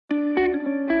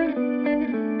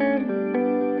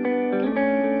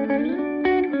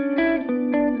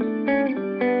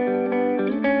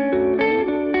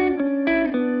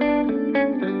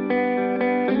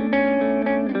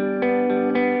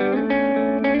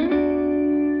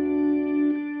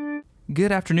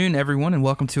Good afternoon, everyone, and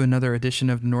welcome to another edition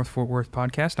of the North Fort Worth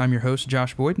Podcast. I'm your host,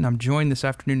 Josh Boyd, and I'm joined this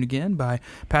afternoon again by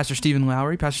Pastor Stephen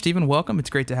Lowry. Pastor Stephen, welcome. It's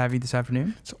great to have you this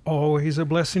afternoon. It's always a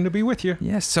blessing to be with you.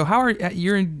 Yes. So how are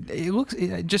you? It looks,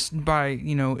 just by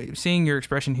seeing your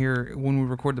expression here when we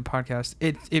record the podcast,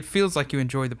 it feels like you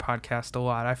enjoy the podcast a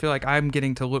lot. I feel like I'm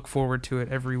getting to look forward to it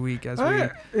every week as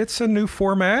we. It's a new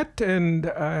format, and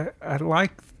I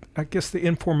like, I guess, the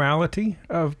informality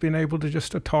of being able to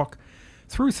just talk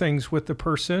through things with the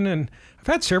person. And I've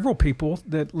had several people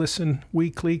that listen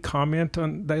weekly comment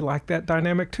on, they like that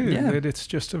dynamic too. Yeah. That it's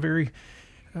just a very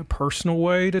personal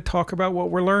way to talk about what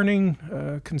we're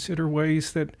learning, consider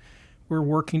ways that we're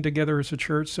working together as a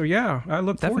church. So yeah, I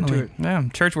look forward to it. Yeah,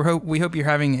 church, we hope you're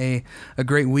having a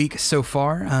great week so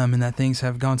far, and that things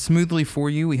have gone smoothly for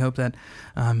you. We hope that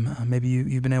maybe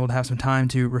you've been able to have some time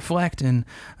to reflect and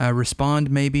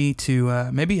respond maybe to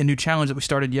maybe a new challenge that we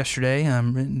started yesterday,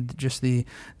 just the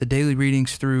daily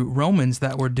readings through Romans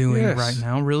that we're doing right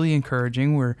now. Really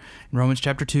encouraging. We're in Romans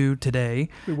chapter 2 today.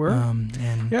 We were.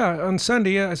 On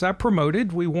Sunday, as I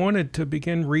promoted, we wanted to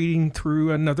begin reading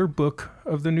through another book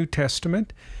of the New Testament.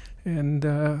 And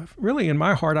really, in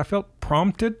my heart, I felt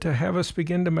prompted to have us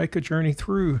begin to make a journey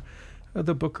through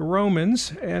the book of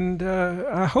Romans. And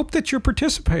I hope that you're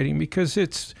participating, because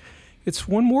it's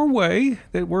one more way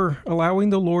that we're allowing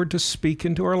the Lord to speak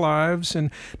into our lives. And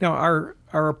now our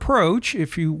approach,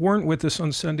 if you weren't with us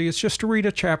on Sunday, is just to read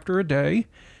a chapter a day.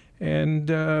 And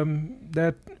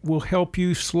that will help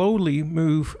you slowly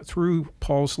move through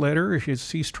Paul's letter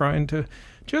as he's trying to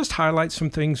just highlight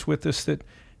some things with us that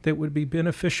would be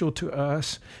beneficial to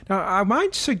us. Now, I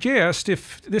might suggest,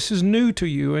 if this is new to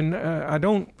you, and I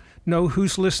don't know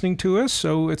who's listening to us,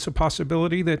 so it's a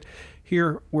possibility that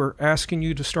here we're asking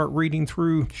you to start reading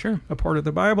through a part of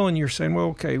the Bible, and you're saying,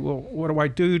 well, what do I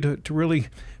do to really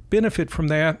benefit from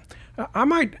that? I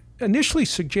might initially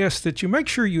suggest that you make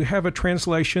sure you have a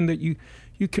translation that you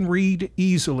can read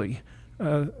easily.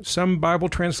 Some Bible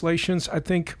translations, I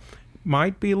think,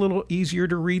 might be a little easier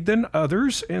to read than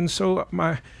others. And so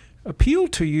my appeal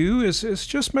to you is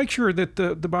just make sure that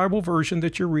the Bible version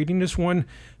that you're reading is one,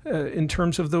 in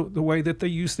terms of the way that they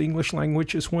use the English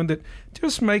language, is one that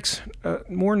just makes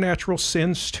more natural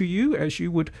sense to you as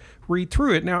you would read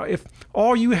through it. Now, if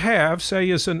all you have, say,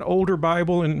 is an older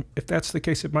Bible, and if that's the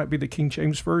case, it might be the King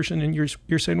James Version, and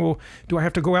you're saying, well, do I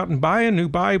have to go out and buy a new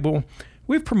Bible?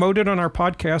 We've promoted on our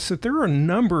podcast that there are a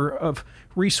number of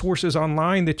resources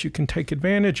online that you can take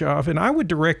advantage of, and I would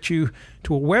direct you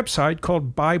to a website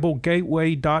called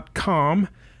BibleGateway.com.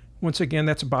 Once again,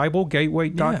 that's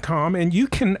BibleGateway.com, and you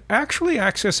can actually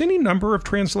access any number of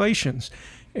translations.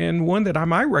 And one that I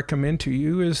might recommend to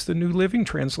you is the New Living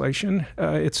Translation.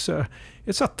 It's a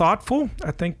thoughtful,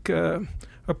 I think,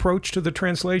 approach to the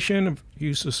translation. It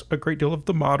uses a great deal of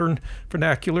the modern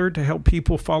vernacular to help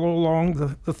people follow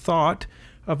along the thought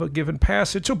of a given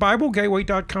passage. So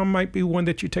BibleGateway.com might be one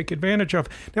that you take advantage of.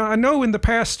 Now, I know in the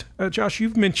past, Josh,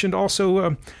 you've mentioned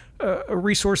also a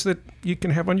resource that you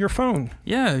can have on your phone.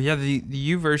 Yeah, the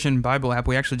YouVersion Bible app.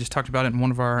 We actually just talked about it in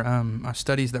one of our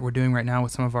studies that we're doing right now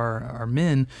with some of our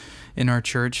men in our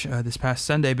church this past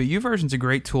Sunday. But YouVersion's a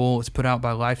great tool. It's put out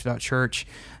by Life.Church,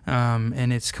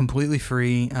 and it's completely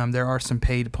free. There are some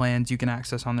paid plans you can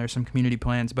access on there, some community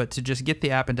plans, but to just get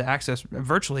the app and to access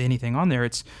virtually anything on there,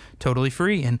 it's totally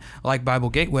free. And like Bible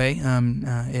Gateway,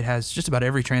 it has just about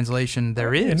every translation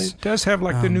there is. And it does have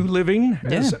the New Living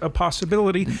as a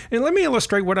possibility. And let me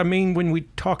illustrate what I mean when we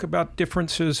talk about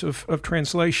differences of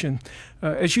translation.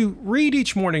 As you read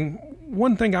each morning,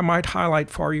 one thing I might highlight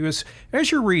for you is,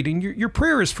 as you're reading, your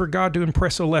prayer is for God to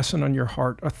impress a lesson on your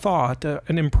heart, a thought,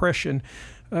 an impression.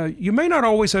 You may not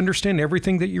always understand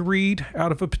everything that you read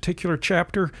out of a particular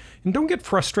chapter, and don't get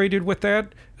frustrated with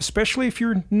that, especially if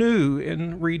you're new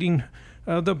in reading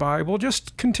the Bible.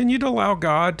 Just continue to allow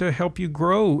God to help you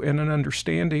grow in an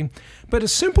understanding. But a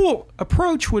simple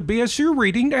approach would be, as you're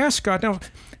reading, to ask God, now,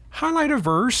 highlight a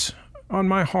verse on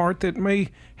my heart that may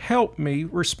help me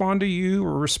respond to you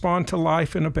or respond to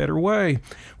life in a better way.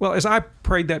 Well, as I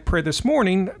prayed that prayer this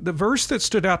morning, the verse that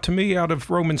stood out to me out of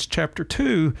Romans chapter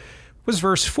 2 was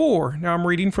verse 4. Now I'm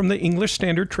reading from the English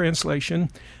Standard Translation.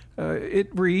 It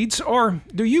reads, "Or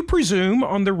do you presume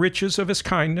on the riches of his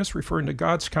kindness," referring to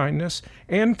God's kindness,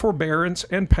 "and forbearance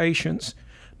and patience,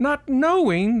 not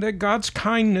knowing that God's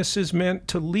kindness is meant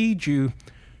to lead you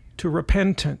to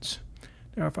repentance?"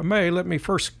 Now, if I may, let me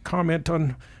first comment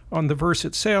on the verse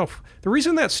itself. The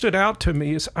reason that stood out to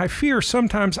me is I fear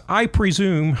sometimes I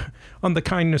presume on the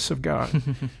kindness of God,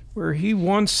 where he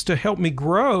wants to help me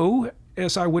grow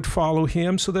as I would follow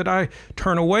him, so that I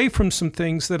turn away from some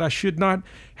things that I should not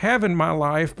have in my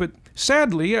life. But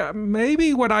sadly,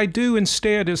 maybe what I do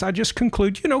instead is I just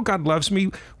conclude, God loves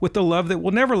me with the love that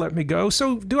will never let me go.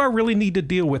 So do I really need to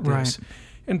deal with this? Right.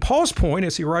 And Paul's point,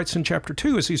 as he writes in chapter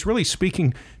 2, is he's really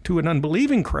speaking to an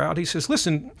unbelieving crowd. He says,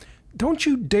 listen, don't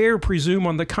you dare presume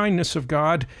on the kindness of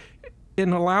God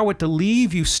and allow it to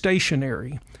leave you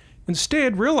stationary.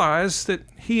 Instead, realize that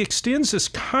he extends this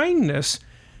kindness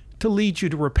to lead you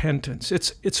to repentance.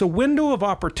 It's a window of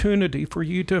opportunity for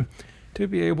you to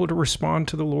be able to respond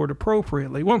to the Lord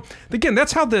appropriately. Well, again,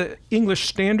 that's how the English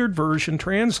Standard Version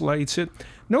translates it.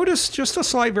 Notice just a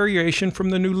slight variation from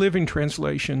the New Living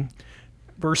Translation.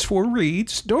 Verse 4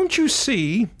 reads, "Don't you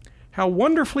see how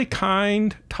wonderfully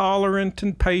kind, tolerant,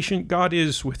 and patient God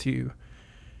is with you?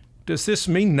 Does this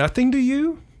mean nothing to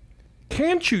you?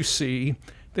 Can't you see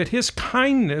that his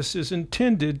kindness is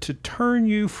intended to turn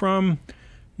you from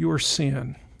your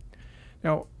sin?"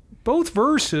 Now, both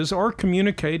verses are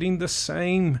communicating the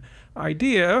same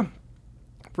idea.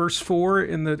 Verse 4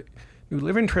 in the New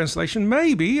Living Translation,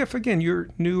 maybe, if again you're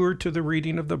newer to the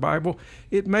reading of the Bible,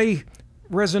 it may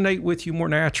resonate with you more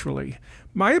naturally.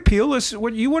 My appeal is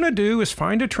what you want to do is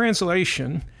find a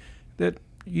translation that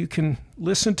you can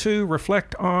listen to,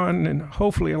 reflect on, and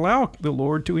hopefully allow the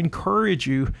Lord to encourage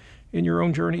you in your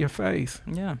own journey of faith.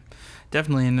 Yeah,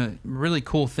 definitely. And a really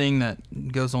cool thing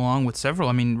that goes along with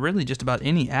several, really just about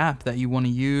any app that you want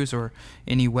to use or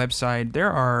any website. There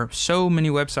are so many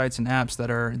websites and apps that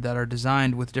are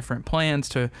designed with different plans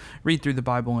to read through the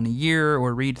Bible in a year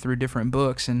or read through different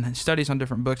books and studies on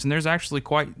different books. And there's actually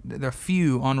quite a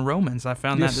few on Romans. I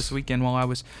found that this weekend while I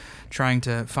was trying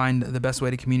to find the best way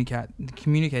to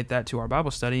communicate that to our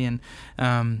Bible study. And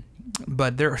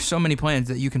but there are so many plans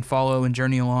that you can follow and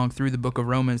journey along through the book of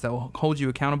Romans that will hold you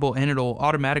accountable, and it'll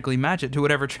automatically match it to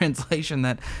whatever translation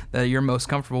that you're most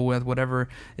comfortable with, whatever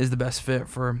is the best fit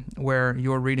for where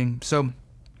you're reading. So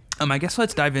I guess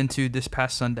let's dive into this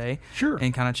past Sunday. Sure.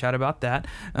 And kind of chat about that.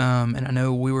 And I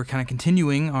know we were kind of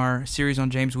continuing our series on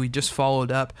James. We just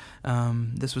followed up.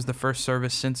 This was the first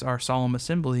service since our Solemn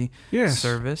Assembly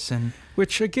service. And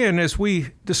which, again, as we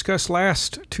discussed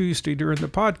last Tuesday during the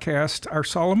podcast, our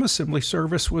Solemn Assembly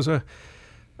service was a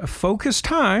focused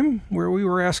time where we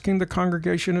were asking the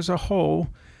congregation as a whole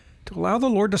to allow the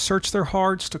Lord to search their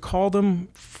hearts, to call them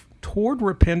toward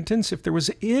repentance if there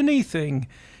was anything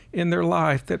in their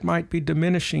life that might be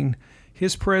diminishing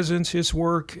his presence, his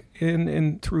work,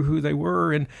 and through who they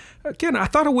were. And again, I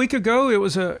thought a week ago it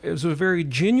was a very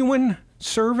genuine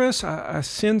service. I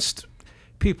sensed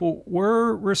people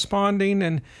were responding,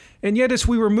 and yet as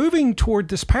we were moving toward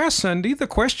this past Sunday, the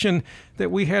question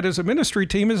that we had as a ministry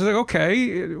team is,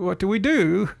 okay, what do we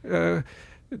do?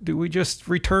 Do we just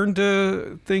return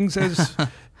to things as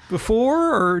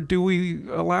before, or do we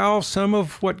allow some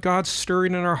of what God's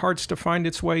stirring in our hearts to find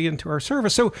its way into our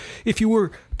service? So if you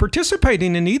were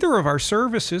participating in either of our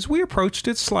services, we approached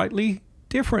it slightly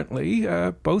differently.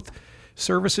 Both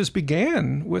services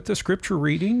began with a scripture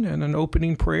reading and an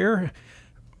opening prayer.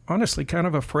 Honestly, kind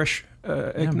of a fresh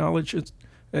acknowledgement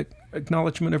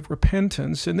of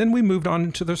repentance. And then we moved on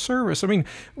into the service.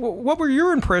 What were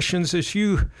your impressions as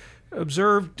you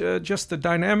observed just the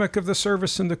dynamic of the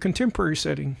service in the contemporary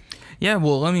setting? Yeah,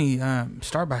 well, let me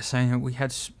start by saying that we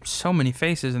had so many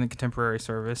faces in the contemporary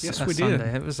service. Yes, we Sunday.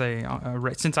 did. It was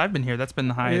since I've been here, that's been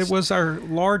the highest. It was our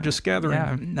largest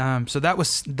gathering. Yeah, so that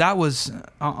was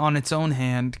on its own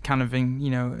hand kind of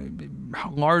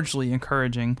largely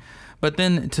encouraging, but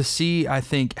then to see, I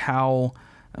think, how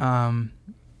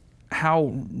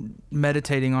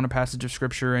meditating on a passage of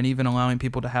Scripture and even allowing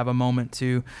people to have a moment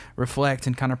to reflect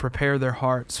and kind of prepare their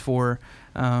hearts for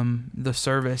the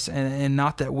service, and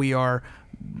not that we are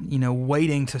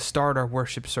waiting to start our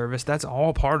worship service. That's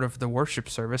all part of the worship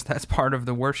service. That's part of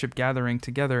the worship gathering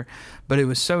together. But it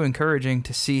was so encouraging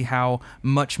to see how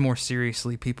much more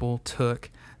seriously people took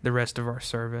the rest of our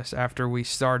service after we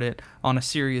started on a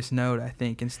serious note, I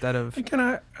think, instead of...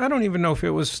 Again, I don't even know if it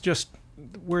was just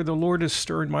where the Lord is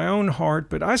stirring my own heart,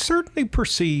 but I certainly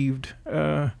perceived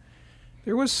there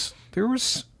was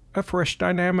a fresh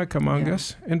dynamic among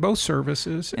us in both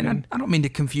services. And I don't mean to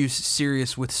confuse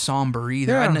serious with somber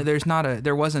either. Yeah.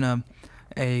 There wasn't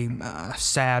a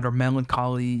sad or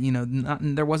melancholy,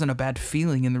 there wasn't a bad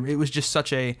feeling it was just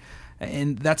such a,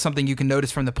 and that's something you can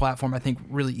notice from the platform, I think,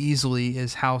 really easily,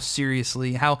 is how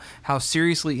seriously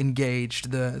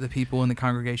engaged the people in the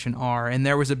congregation are. And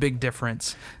there was a big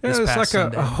difference this past like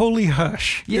Sunday. a holy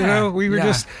hush. Yeah. We were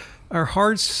just, our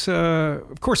hearts,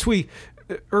 of course,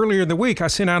 earlier in the week, I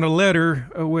sent out a letter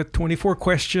with 24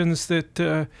 questions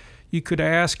that, you could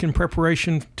ask in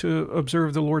preparation to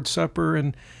observe the Lord's Supper.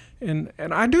 And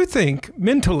I do think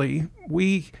mentally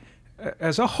we,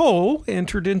 as a whole,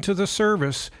 entered into the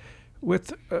service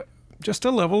with just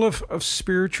a level of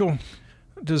spiritual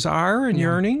desire and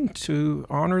yearning to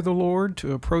honor the Lord,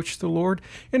 to approach the Lord.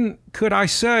 And could I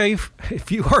say,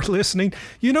 if you are listening,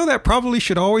 that probably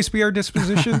should always be our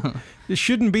disposition. It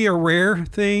shouldn't be a rare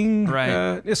thing.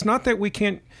 Right. It's not that we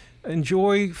can't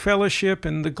enjoy fellowship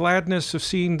and the gladness of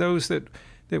seeing those that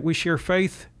we share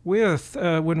faith with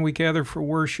when we gather for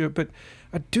worship. But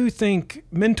I do think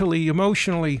mentally,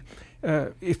 emotionally,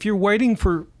 if you're waiting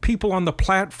for people on the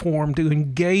platform to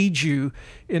engage you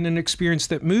in an experience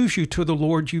that moves you to the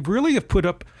Lord, you really have put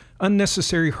up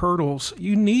unnecessary hurdles.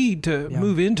 You need to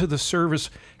move into the service,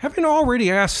 having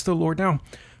already asked the Lord, now,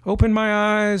 open my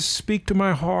eyes, speak to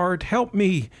my heart, help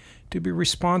me to be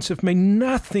responsive.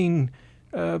 May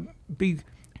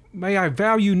I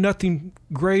value nothing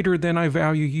greater than I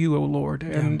value you, O Lord.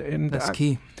 And that's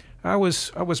key. I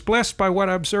was blessed by what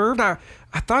I observed. I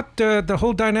thought the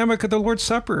whole dynamic of the Lord's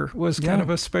Supper was kind of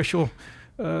a special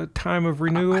time of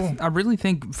renewal. I really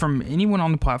think from anyone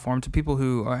on the platform to people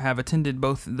who have attended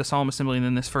both the Solemn Assembly and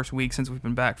then this first week since we've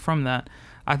been back from that,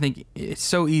 I think it's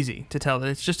so easy to tell that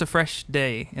it's just a fresh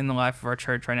day in the life of our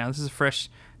church right now. This is a fresh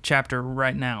chapter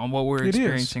right now, what we're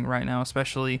experiencing right now,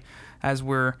 especially as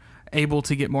we're able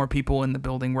to get more people in the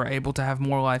building. We're able to have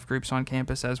more life groups on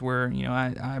campus as we're,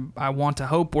 I want to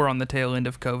hope we're on the tail end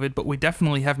of COVID, but we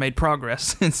definitely have made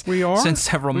progress since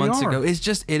several months ago. It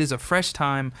is a fresh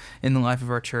time in the life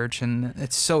of our church, and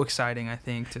it's so exciting, I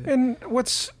think. And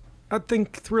what's, I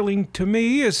think, thrilling to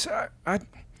me is I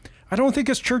don't think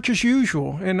it's church as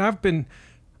usual, and I've been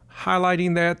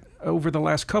highlighting that over the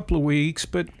last couple of weeks,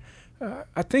 but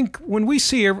I think when we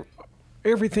see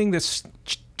everything that's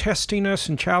testing us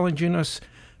and challenging us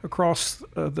across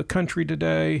the country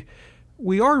today,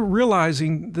 we are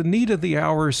realizing the need of the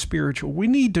hour is spiritual. We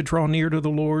need to draw near to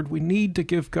the Lord. We need to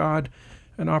give God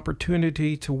an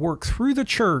opportunity to work through the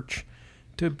church,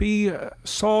 to be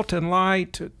salt and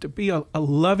light, to be a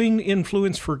loving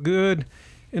influence for good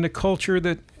in a culture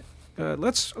that,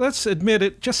 let's admit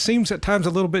it, just seems at times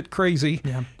a little bit crazy.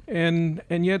 Yeah. And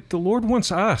yet the Lord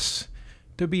wants us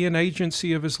to be an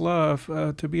agency of his love,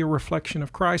 to be a reflection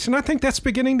of Christ. And I think that's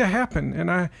beginning to happen. And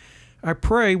I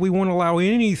pray we won't allow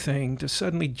anything to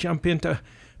suddenly jump into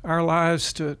our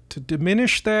lives to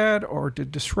diminish that or to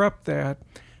disrupt that,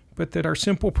 but that our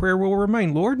simple prayer will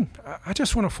remain, Lord, I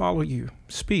just want to follow you.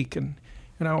 Speak, and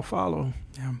I'll follow.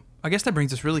 Yeah. I guess that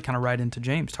brings us really kind of right into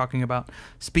James, talking about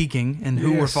speaking and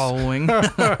who we're following.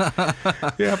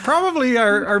 Yeah, probably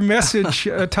our message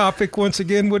topic, once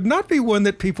again, would not be one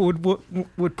that people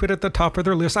would put at the top of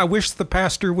their list. I wish the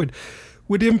pastor would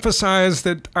emphasize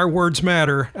that our words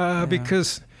matter,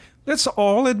 because let's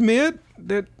all admit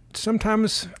that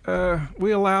sometimes we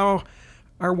allow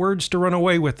our words to run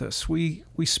away with us. We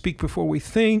speak before we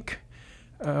think.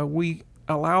 We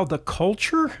allow the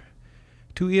culture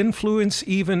to influence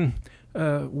even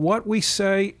what we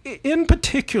say, in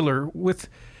particular with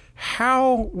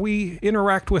how we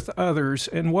interact with others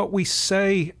and what we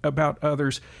say about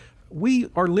others. We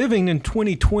are living in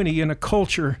 2020 in a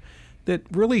culture that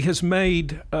really has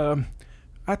made,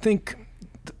 I think,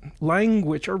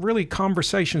 language or really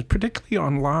conversations, particularly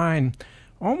online,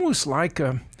 almost like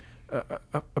a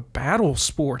battle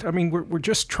sport. I mean, we're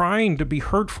just trying to be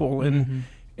hurtful,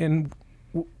 and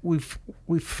we've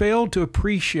failed to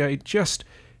appreciate just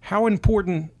how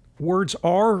important words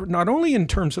are, not only in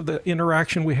terms of the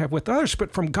interaction we have with others,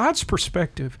 but from God's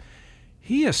perspective.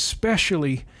 He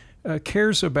especially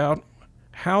cares about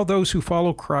how those who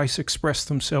follow Christ express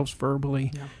themselves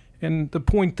verbally. Yeah. And the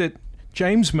point that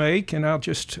James make, and I'll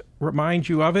just remind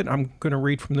you of it, I'm going to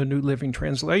read from the New Living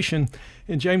Translation.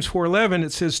 In James 4:11,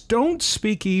 it says, "Don't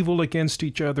speak evil against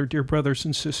each other, dear brothers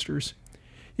and sisters.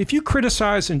 If you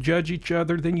criticize and judge each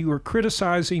other, then you are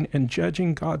criticizing and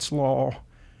judging God's law.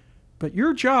 But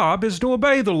your job is to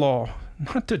obey the law,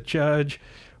 not to judge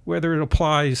whether it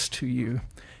applies to you."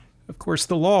 Of course,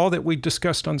 the law that we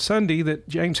discussed on Sunday that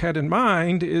James had in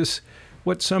mind is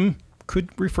what some could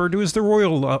refer to as the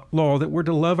royal law, that we're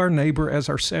to love our neighbor as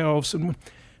ourselves. And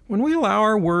when we allow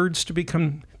our words to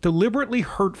become deliberately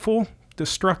hurtful,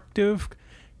 destructive,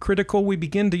 critical, we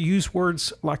begin to use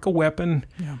words like a weapon,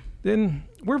 then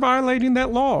we're violating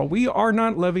that law. We are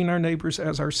not loving our neighbors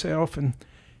as ourselves,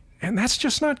 and that's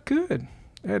just not good.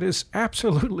 That is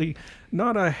absolutely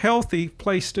not a healthy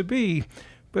place to be.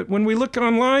 But when we look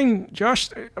online, Josh,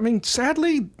 I mean,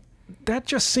 sadly, that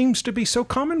just seems to be so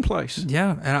commonplace.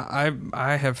 Yeah, and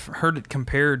I have heard it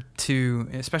compared to,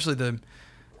 especially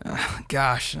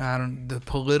The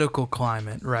political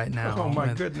climate right now. Oh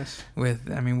my goodness!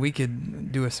 We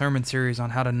could do a sermon series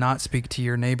on how to not speak to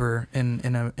your neighbor in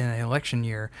an election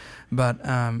year, but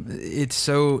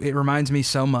it reminds me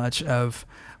so much of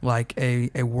like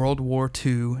a World War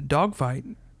II dogfight.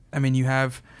 I mean, you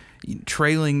have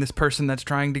trailing this person that's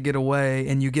trying to get away,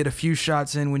 and you get a few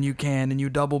shots in when you can, and you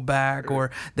double back,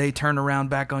 or they turn around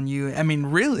back on you. I mean,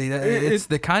 really, it's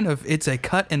a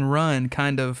cut and run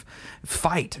kind of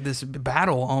fight, this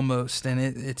battle almost, and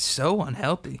it's so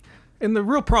unhealthy. And the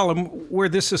real problem where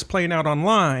this is playing out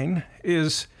online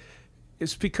is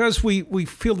because we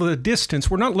feel the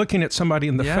distance. We're not looking at somebody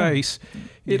in the face.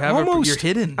 You're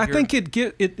hidden. I think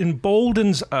it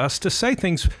emboldens us to say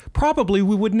things probably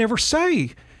we would never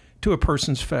say to a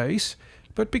person's face,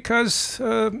 but because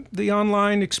the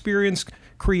online experience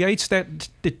creates that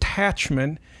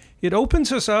detachment, it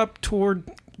opens us up toward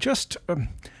just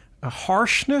a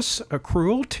harshness, a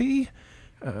cruelty,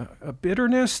 a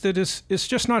bitterness that is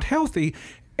just not healthy.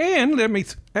 And let me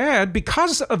add,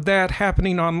 because of that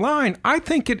happening online, I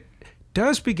think it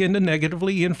does begin to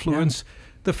negatively influence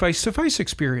the face-to-face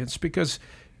experience, because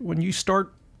when you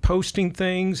start posting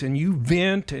things and you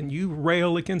vent and you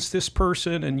rail against this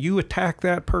person and you attack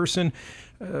that person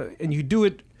and you do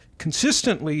it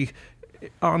consistently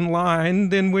online,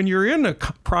 then when you're in a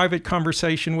private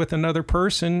conversation with another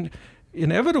person,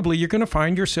 inevitably you're going to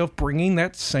find yourself bringing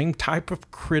that same type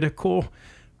of critical,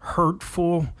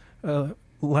 hurtful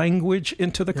language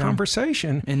into the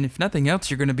conversation. And if nothing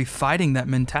else, you're going to be fighting that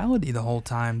mentality the whole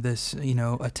time, this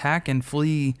attack and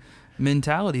flee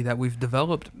mentality that we've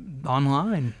developed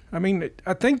online. I mean,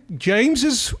 I think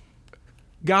James's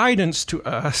guidance to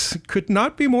us could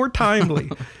not be more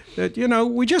timely. That,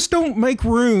 we just don't make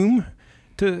room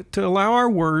to allow our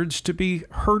words to be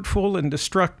hurtful and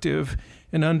destructive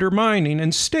and undermining.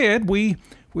 Instead, we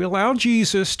allow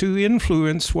Jesus to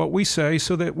influence what we say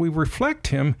so that we reflect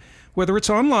him, whether it's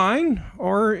online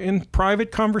or in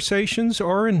private conversations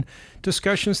or in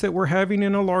discussions that we're having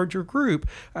in a larger group.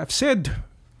 I've said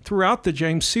throughout the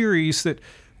James series that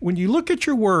when you look at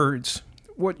your words,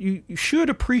 what you should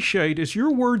appreciate is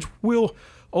your words will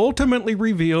ultimately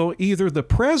reveal either the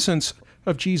presence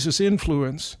of Jesus'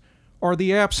 influence or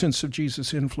the absence of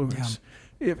Jesus' influence.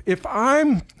 Yeah. If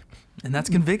I'm... And that's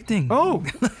convicting.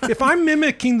 If I'm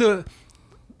mimicking the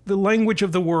language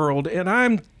of the world, and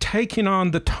I'm taking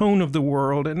on the tone of the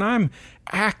world, and I'm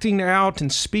acting out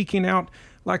and speaking out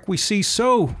like we see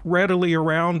so readily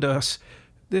around us,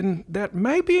 then that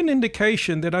may be an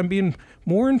indication that I'm being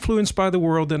more influenced by the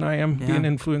world than I am being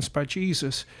influenced by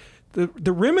Jesus.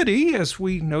 The remedy, as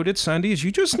we noted Sunday, is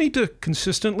you just need to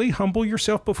consistently humble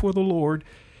yourself before the Lord.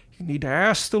 You need to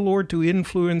ask the Lord to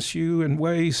influence you in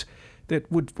ways that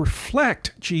would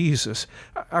reflect Jesus.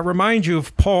 I remind you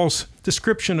of Paul's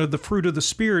description of the fruit of the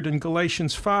Spirit in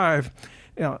Galatians 5.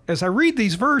 Now, as I read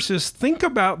these verses, think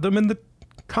about them in the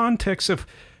context of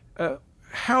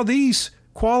how these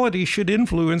quality should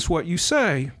influence what you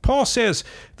say. Paul says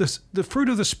the fruit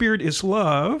of the Spirit is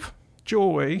love,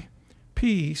 joy,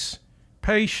 peace,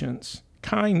 patience,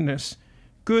 kindness,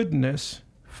 goodness,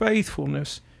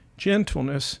 faithfulness,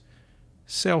 gentleness,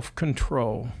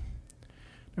 self-control.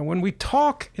 Now, when we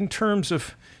talk in terms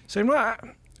of saying, well,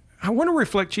 I want to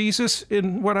reflect Jesus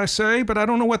in what I say, but I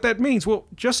don't know what that means. Well,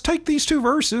 just take these two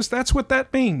verses. That's what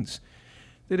that means.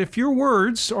 That if your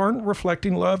words aren't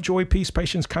reflecting love, joy, peace,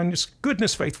 patience, kindness,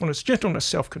 goodness, faithfulness, gentleness,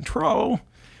 self-control,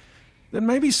 then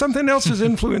maybe something else is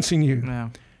influencing you. Yeah.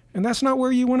 And that's not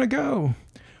where you want to go.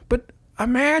 But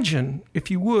imagine,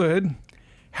 if you would,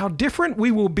 how different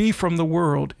we will be from the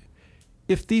world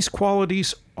if these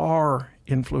qualities are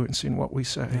influencing what we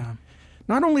say. Yeah.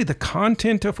 Not only the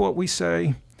content of what we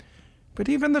say, but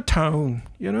even the tone,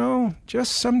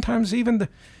 just sometimes even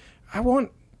I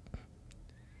want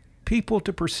people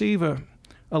to perceive a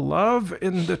love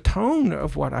in the tone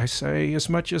of what I say as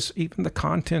much as even the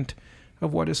content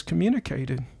of what is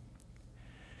communicated.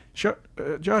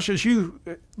 Josh, as you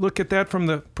look at that from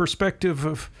the perspective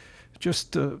of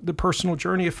just the personal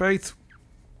journey of faith,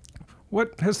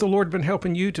 what has the Lord been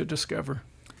helping you to discover?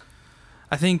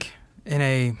 I think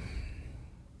in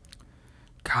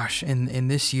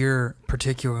this year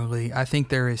particularly, I think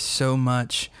there is so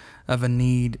much of a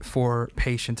need for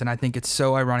patience. And I think it's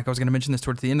so ironic. I was going to mention this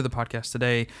towards the end of the podcast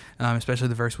today, especially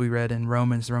the verse we read in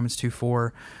Romans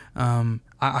 2:4.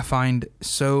 I find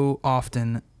so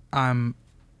often I'm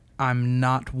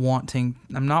not wanting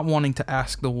to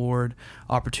ask the Lord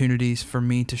opportunities for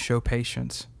me to show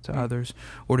patience to others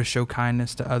or to show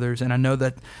kindness to others. And I know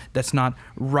that that's not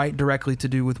right directly to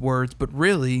do with words, but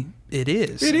really it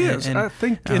is. It is. And I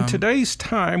think in today's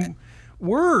time,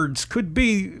 words could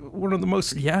be one of the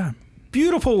most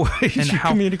beautiful ways and you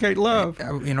communicate love.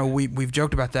 We've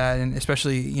joked about that, and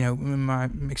especially, in my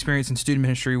experience in student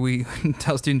ministry, we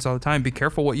tell students all the time, be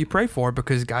careful what you pray for,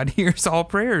 because God hears all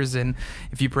prayers, and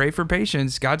if you pray for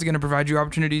patience, God's going to provide you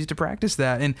opportunities to practice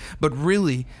that. But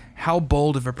really, how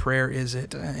bold of a prayer is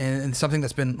it? And something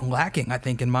that's been lacking, I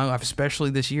think, in my life, especially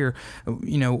this year.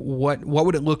 What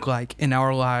would it look like in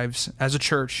our lives as a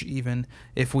church, even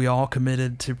if we all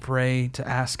committed to pray, to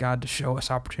ask God to show us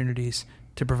opportunities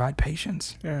to provide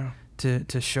patience,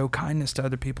 to show kindness to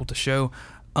other people, to show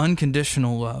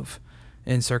unconditional love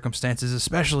in circumstances,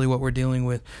 especially what we're dealing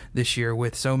with this year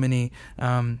with so many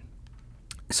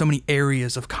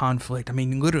areas of conflict. I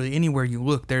mean, literally anywhere you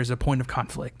look, there's a point of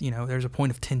conflict. There's a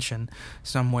point of tension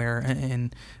somewhere,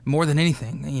 and more than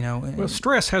anything, Well,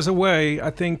 stress has a way, I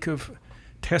think, of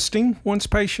testing one's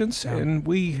patience, and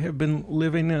we have been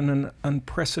living in an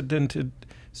unprecedented,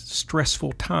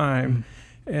 stressful time,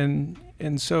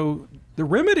 and so the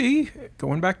remedy,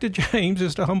 going back to James,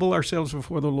 is to humble ourselves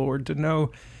before the Lord, to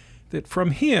know that from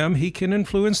Him He can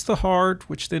influence the heart,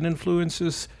 which then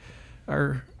influences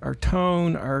our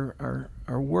tone, our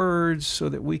words, so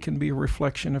that we can be a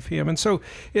reflection of Him. And so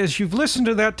as you've listened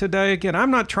to that today, again,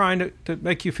 I'm not trying to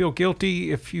make you feel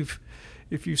guilty if you've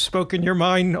spoken your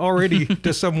mind already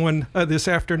to someone this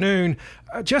afternoon.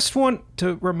 I just want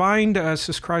to remind us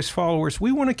as Christ followers,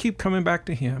 we want to keep coming back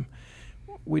to Him.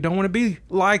 We don't want to be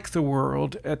like the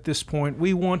world at this point.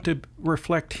 We want to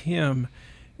reflect Him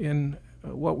in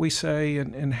what we say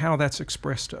and how that's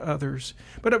expressed to others.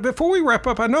 But before we wrap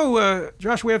up, I know,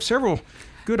 Josh, we have several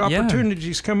good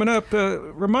opportunities coming up.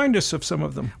 Remind us of some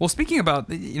of them. Well, speaking about,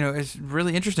 it's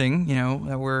really interesting,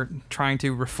 that we're trying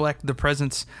to reflect the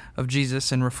presence of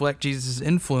Jesus and reflect Jesus'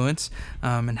 influence,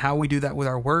 and how we do that with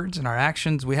our words and our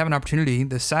actions. We have an opportunity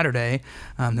this Saturday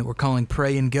that we're calling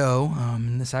Pray and Go.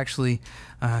 And this actually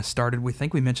started, we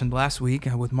think we mentioned last week,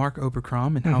 with Mark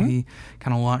Oberkrom, and how he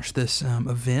kind of launched this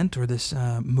event, or this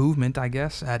movement, I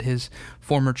guess, at his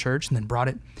former church, and then brought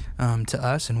it to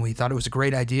us. And we thought it was a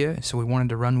great idea, so we wanted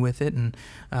to run with it. And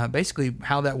basically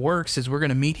how that works is we're going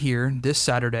to meet here this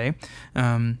Saturday.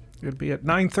 It'll be at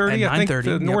 9:30, I think,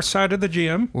 the north side of the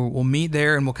gym. We'll meet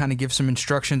there, and we'll kind of give some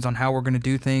instructions on how we're going to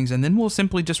do things, and then we'll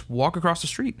simply just walk across the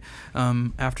street.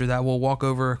 After that, we'll walk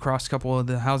over across a couple of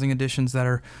the housing additions that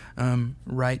are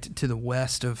right to the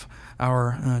west of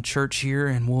our church here,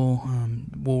 and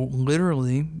we'll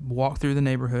literally walk through the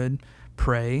neighborhood,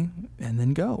 pray, and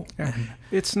then go.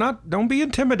 It's not, don't be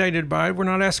intimidated by it. We're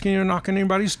not asking you to knock on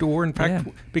anybody's door. In fact,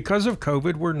 because of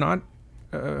COVID, we're not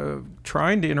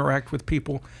trying to interact with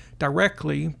people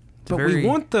directly, but we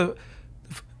want the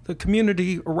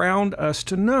community around us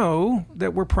to know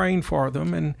that we're praying for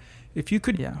them. And if you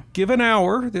could give an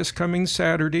hour this coming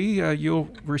Saturday, you'll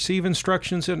receive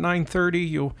instructions at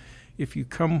 9:30. If you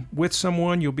come with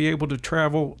someone, you'll be able to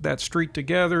travel that street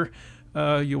together.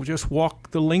 You'll just walk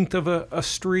the length of a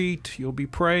street. You'll be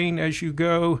praying as you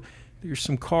go. There's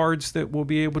some cards that we'll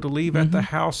be able to leave at the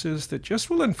houses that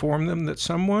just will inform them that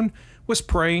someone was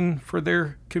praying for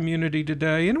their community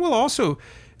today. And we'll also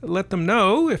let them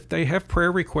know if they have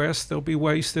prayer requests, there'll be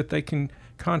ways that they can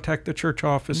contact the church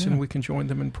office and we can join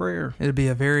them in prayer. It'll be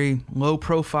a very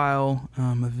low-profile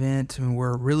event, and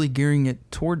we're really gearing it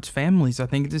towards families. I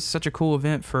think this is such a cool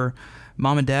event for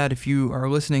Mom and Dad. If you are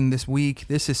listening this week,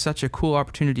 this is such a cool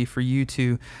opportunity for you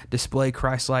to display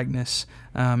Christ-likeness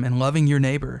and loving your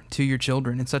neighbor to your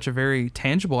children. It's such a very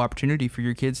tangible opportunity for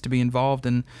your kids to be involved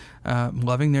in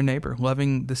loving their neighbor,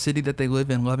 loving the city that they live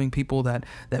in, loving people that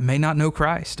may not know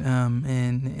Christ.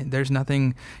 And there's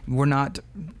nothing, we're not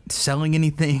selling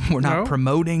anything, we're not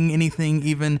promoting anything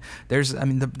even.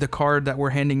 The card that we're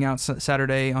handing out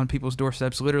Saturday on people's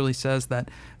doorsteps literally says that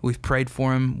we've prayed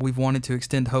for them, we've wanted to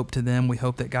extend hope to them, we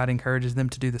hope that God encourages them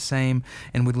to do the same,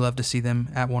 and we'd love to see them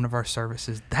at one of our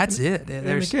services. That's it. And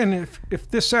again, if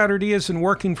this Saturday isn't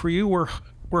working for you,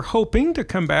 we're hoping to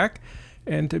come back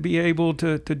and to be able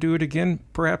to do it again,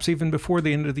 perhaps even before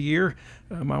the end of the year.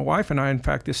 My wife and I, in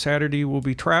fact, this Saturday will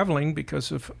be traveling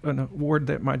because of an award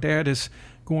that my dad is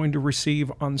going to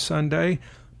receive on Sunday.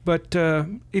 But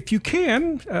if you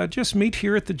can, just meet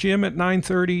here at the gym at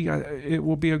 9:30. It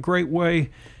will be a great way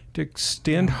to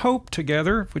extend hope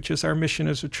together, which is our mission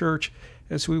as a church,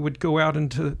 as we would go out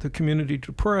into the community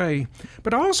to pray.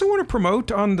 But I also want to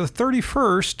promote on the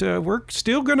 31st, we're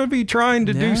still going to be trying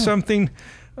to do something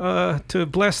to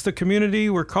bless the community.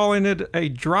 We're calling it a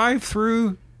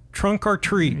drive-through trunk or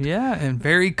treat. Yeah, and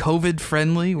very COVID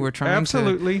friendly. We're trying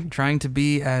to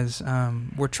be as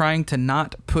we're trying to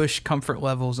not push comfort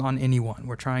levels on anyone.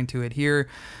 We're trying to adhere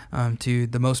to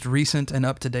the most recent and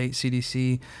up to date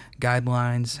CDC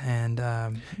guidelines. And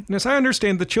as I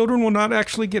understand, the children will not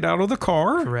actually get out of the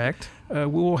car. Correct. We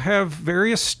will have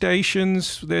various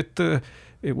stations that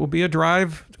it will be a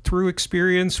drive-through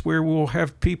experience where we'll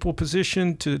have people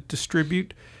positioned to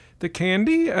distribute the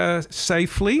candy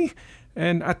safely.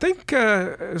 And I think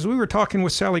as we were talking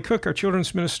with Sally Cook, our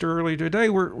children's minister, earlier today,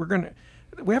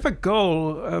 we have a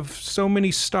goal of so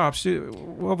many stops.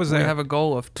 What was that? We have a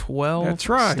goal of 12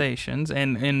 stations.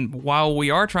 And while we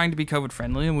are trying to be COVID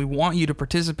friendly and we want you to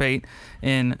participate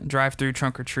in drive-through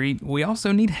trunk or treat, we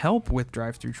also need help with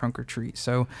drive-through trunk or treat.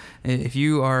 So if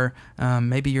you are,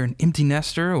 maybe you're an empty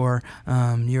nester or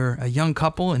you're a young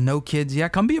couple and no kids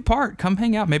yet, come be a part. Come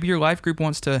hang out. Maybe your life group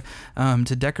wants to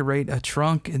decorate a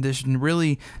trunk. And there's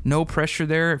really no pressure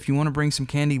there. If you want to bring some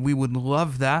candy, we would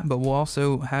love that. But we'll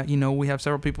also have, we have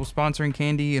several people sponsoring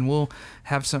candy, and we'll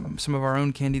have some of our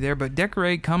own candy there. But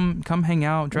decorate, come hang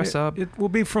out, dress up. It will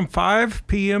be from 5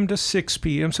 p.m. to 6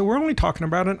 p.m., so we're only talking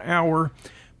about an hour.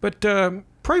 But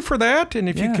pray for that, and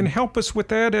if you can help us with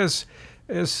that, as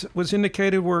was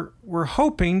indicated, we're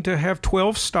hoping to have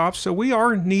 12 stops, so we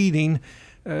are needing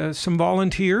some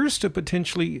volunteers to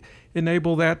potentially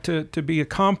enable that to be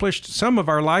accomplished. Some of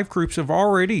our life groups have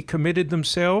already committed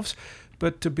themselves,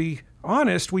 but to be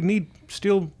honest, we need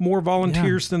still more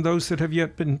volunteers than those that have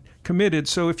yet been committed.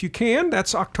 So if you can,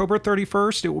 that's October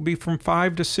 31st. It will be from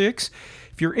 5 to 6.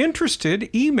 If you're interested,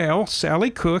 email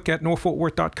Sally Cook at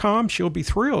northfortworth.com. She'll be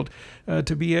thrilled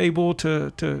to be able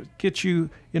to get you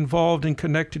involved and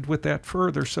connected with that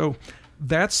further. So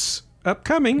that's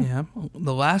upcoming. Yeah.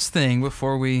 The last thing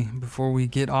before we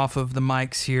get off of the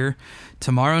mics here,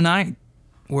 tomorrow night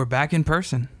we're back in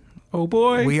person. Oh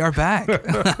boy. We are back.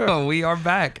 We are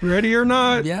back. Ready or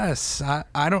not? Yes.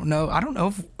 I don't know. I don't know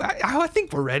if I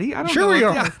think we're ready. I don't know. We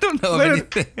are. I don't know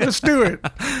anything. Let's do it.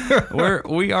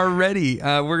 We are ready.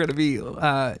 We're going to be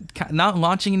not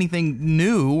launching anything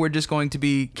new. We're just going to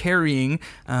be carrying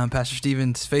Pastor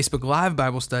Stephen's Facebook Live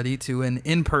Bible study to an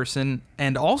in-person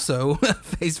and also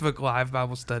Facebook Live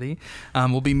Bible study.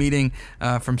 We'll be meeting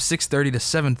from 6:30 to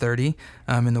 7:30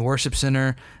 in the worship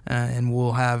center, and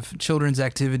we'll have children's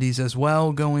activities as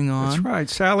well going on. That's right.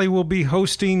 Sally will be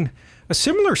hosting a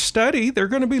similar study. They're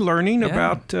going to be learning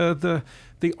about the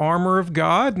armor of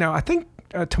God. Now, I think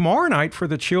tomorrow night for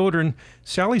the children,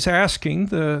 Sally's asking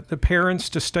the parents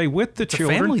to stay with the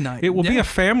children. Family night. It will be a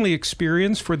family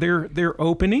experience for their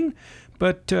opening.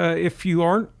 But if you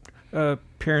aren't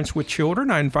parents with children,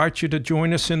 I invite you to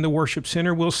join us in the worship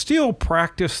center. We'll still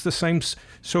practice the same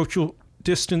social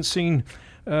distancing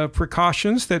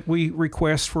precautions that we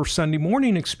request for Sunday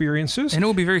morning experiences. And it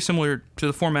will be very similar to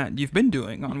the format you've been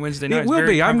doing on Wednesday nights. It will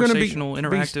be. I'm going to be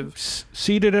interactive.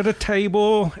 Seated at a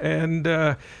table, and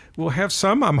we'll have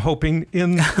some, I'm hoping,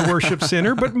 in the worship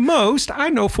center, but most, I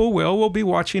know full well, will be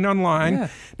watching online. Yeah.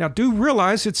 Now, do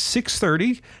realize it's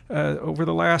 6:30. Over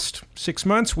the last 6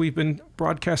 months, we've been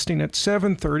broadcasting at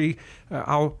 7:30.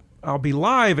 I'll be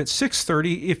live at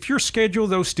 6:30. If your schedule,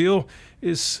 though, still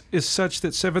is such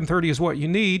that 7:30 is what you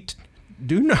need,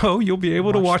 do know you'll be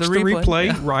able to watch the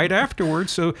replay right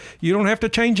afterwards, so you don't have to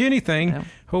change anything. Yeah.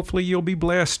 Hopefully you'll be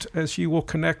blessed as you will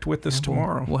connect with us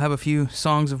tomorrow. We'll have a few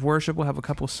songs of worship. We'll have a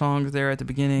couple of songs there at the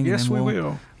beginning. Yes, we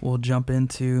will. We'll jump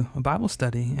into a Bible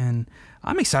study, and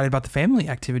I'm excited about the family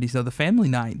activities, though. The family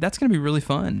night, that's going to be really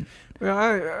fun.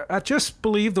 Well, I just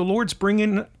believe the Lord's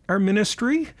bringing our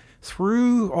ministry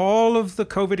through all of the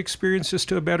COVID experiences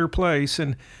to a better place.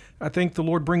 And I think the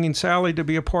Lord bringing Sally to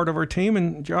be a part of our team,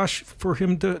 and Josh, for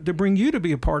him to bring you to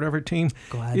be a part of our team,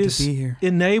 is to be here,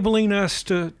 enabling us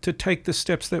to take the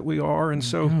steps that we are. And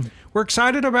so we're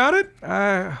excited about it.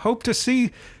 I hope to see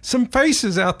some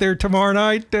faces out there tomorrow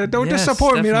night. Don't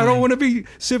disappoint me. I don't want to be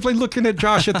simply looking at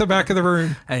Josh at the back of the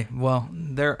room. Hey, well,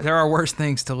 there are worse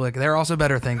things to look at. There are also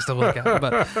better things to look at.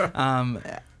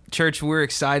 But Church, we're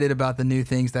excited about the new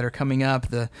things that are coming up,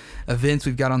 the events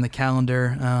we've got on the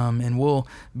calendar, and we'll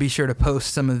be sure to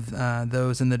post some of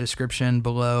those in the description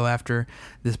below after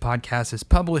this podcast is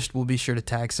published. We'll be sure to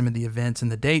tag some of the events and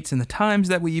the dates and the times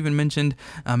that we even mentioned,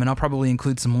 and I'll probably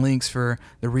include some links for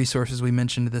the resources we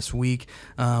mentioned this week.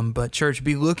 But Church,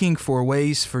 be looking for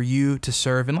ways for you to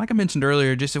serve. And like I mentioned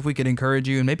earlier, just if we could encourage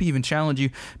you and maybe even challenge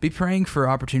you, be praying for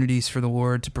opportunities for the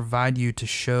Lord to provide you to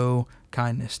show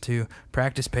kindness, to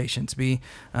practice patience, be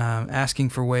asking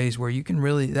for ways where you can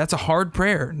really, that's a hard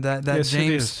prayer. That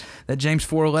James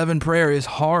 4:11 prayer is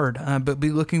hard, but be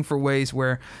looking for ways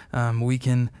where we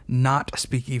can not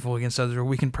speak evil against others, or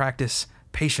we can practice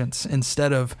patience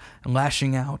instead of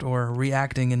lashing out or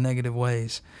reacting in negative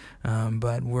ways.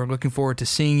 But we're looking forward to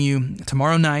seeing you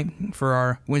tomorrow night for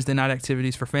our Wednesday night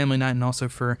activities for family night and also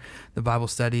for the Bible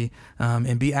study.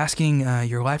 And be asking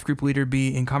your life group leader,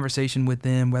 be in conversation with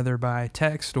them, whether by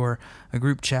text or a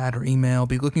group chat or email.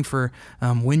 Be looking for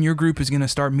when your group is going to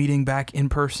start meeting back in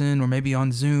person or maybe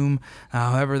on Zoom,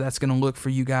 however that's going to look for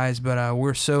you guys. But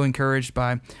we're so encouraged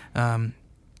by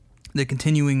the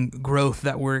continuing growth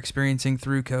that we're experiencing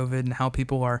through COVID and how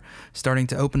people are starting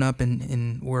to open up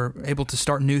and we're able to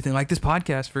start new things like this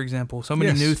podcast, for example. So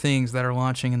many new things that are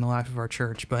launching in the life of our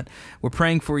church. But we're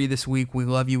praying for you this week. We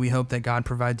love you. We hope that God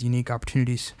provides unique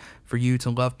opportunities for you to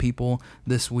love people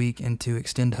this week and to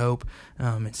extend hope.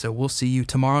 And so we'll see you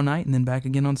tomorrow night and then back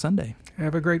again on Sunday.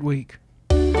 Have a great week.